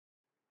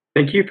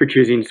Thank you for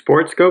choosing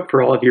SportScope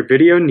for all of your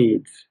video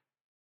needs.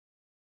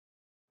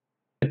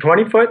 The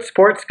 20-foot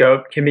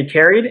SportScope can be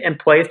carried and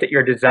placed at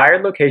your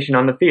desired location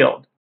on the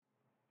field.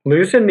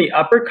 Loosen the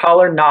upper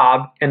collar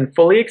knob and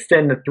fully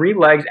extend the 3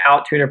 legs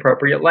out to an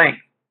appropriate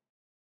length.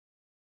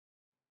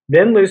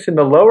 Then loosen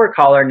the lower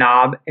collar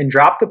knob and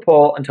drop the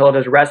pole until it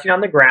is resting on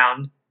the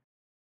ground,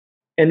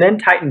 and then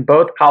tighten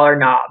both collar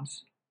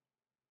knobs.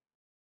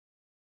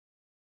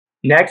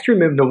 Next,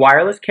 remove the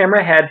wireless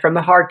camera head from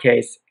the hard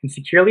case and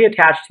securely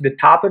attach to the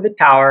top of the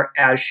tower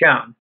as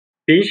shown.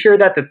 Be sure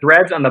that the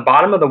threads on the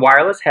bottom of the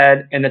wireless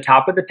head and the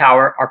top of the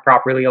tower are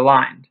properly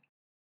aligned.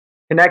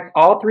 Connect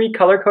all 3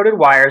 color-coded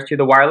wires to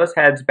the wireless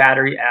head's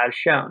battery as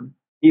shown.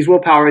 These will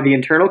power the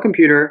internal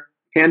computer,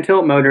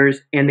 pan-tilt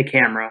motors, and the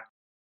camera.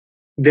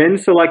 Then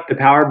select the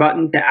power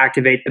button to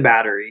activate the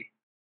battery.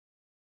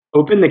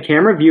 Open the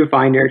camera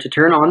viewfinder to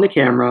turn on the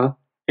camera,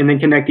 and then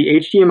connect the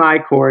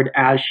HDMI cord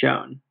as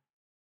shown.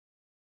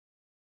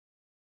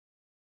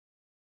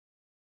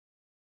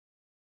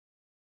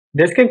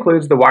 This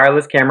concludes the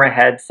wireless camera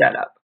head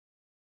setup.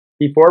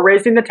 Before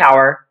raising the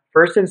tower,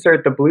 first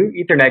insert the blue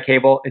Ethernet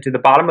cable into the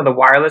bottom of the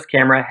wireless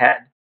camera head.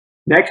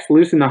 Next,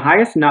 loosen the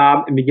highest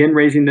knob and begin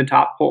raising the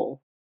top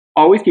pole.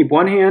 Always keep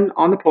one hand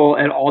on the pole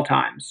at all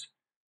times.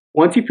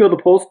 Once you feel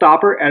the pole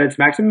stopper at its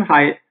maximum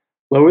height,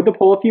 lower the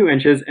pole a few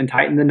inches and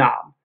tighten the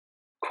knob.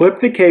 Clip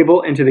the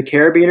cable into the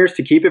carabiners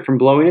to keep it from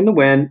blowing in the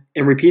wind,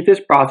 and repeat this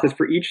process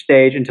for each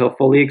stage until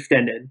fully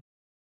extended.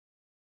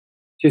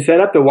 To set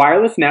up the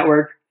wireless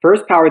network,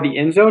 first power the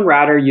Endzone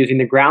router using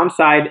the ground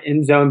side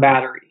Endzone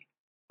battery.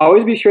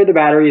 Always be sure the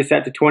battery is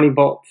set to 20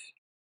 volts.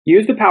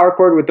 Use the power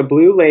cord with the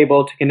blue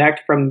label to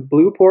connect from the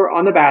blue port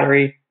on the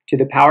battery to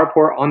the power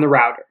port on the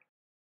router.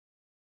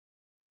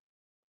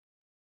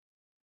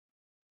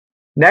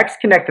 Next,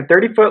 connect the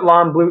 30-foot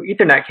long blue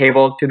Ethernet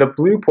cable to the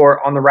blue port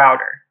on the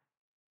router.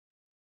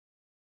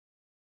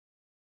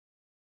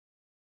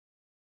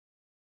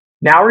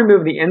 Now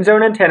remove the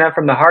Endzone antenna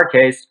from the hard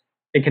case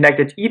and connect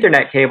its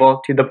Ethernet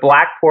cable to the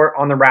black port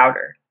on the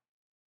router.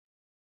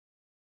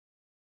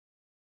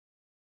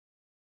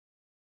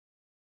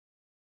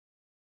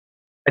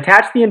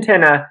 Attach the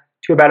antenna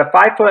to about a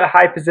 5-foot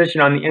high position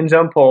on the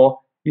Endzone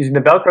pole using the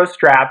Velcro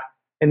strap,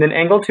 and then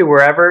angle to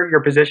wherever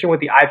your position with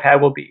the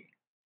iPad will be.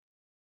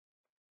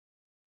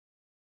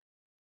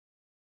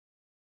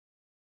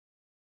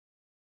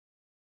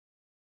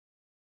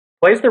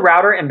 Place the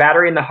router and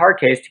battery in the hard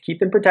case to keep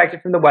them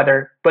protected from the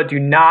weather, but do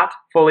not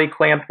fully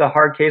clamp the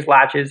hard case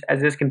latches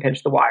as this can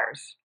pinch the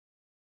wires.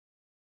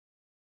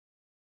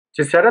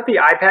 To set up the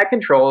iPad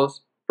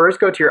controls,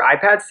 first go to your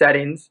iPad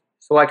settings,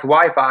 select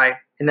Wi-Fi,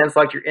 and then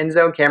select your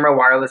Endzone camera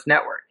wireless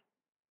network.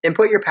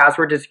 Input your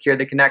password to secure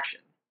the connection.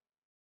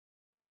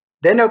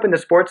 Then open the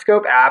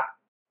SportScope app,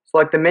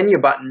 select the menu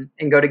button,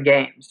 and go to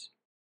Games.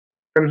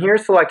 From here,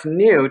 select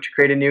New to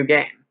create a new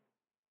game.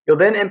 You'll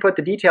then input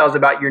the details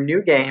about your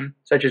new game,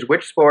 such as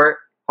which sport,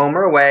 home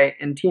or away,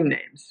 and team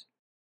names.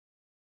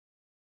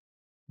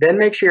 Then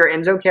make sure your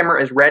Endzone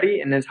camera is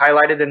ready and is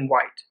highlighted in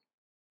white.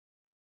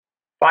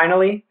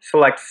 Finally,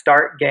 select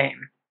Start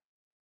Game.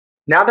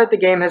 Now that the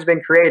game has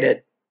been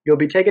created, you'll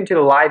be taken to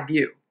the live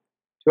view.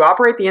 To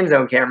operate the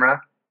Endzone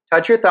camera,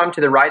 touch your thumb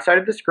to the right side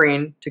of the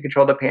screen to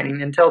control the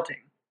panning and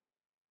tilting.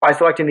 By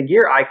selecting the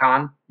gear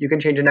icon, you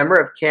can change a number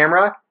of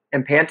camera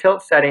and pan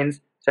tilt settings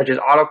such as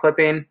auto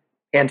clipping,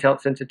 pan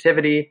tilt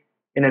sensitivity,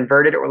 and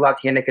inverted or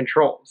left-handed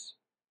controls.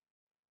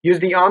 Use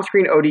the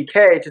on-screen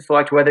ODK to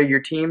select whether your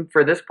team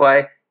for this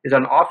play is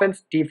on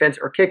offense, defense,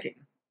 or kicking.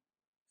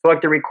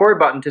 Select the record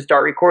button to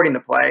start recording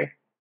the play,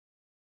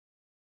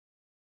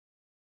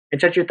 and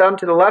touch your thumb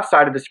to the left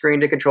side of the screen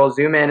to control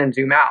zoom in and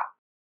zoom out.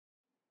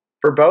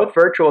 For both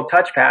virtual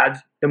touchpads,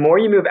 the more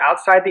you move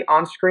outside the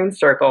on-screen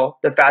circle,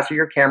 the faster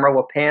your camera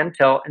will pan,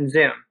 tilt, and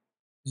zoom.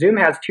 Zoom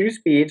has 2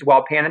 speeds,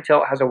 while pan and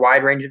tilt has a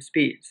wide range of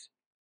speeds.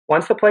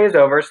 Once the play is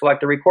over,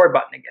 select the record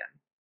button again.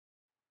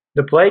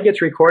 The play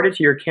gets recorded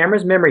to your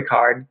camera's memory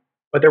card,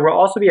 but there will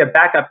also be a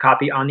backup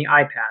copy on the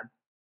iPad.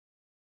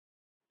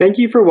 Thank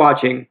you for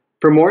watching.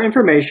 For more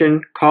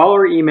information, call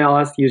or email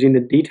us using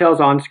the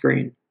details on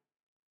screen.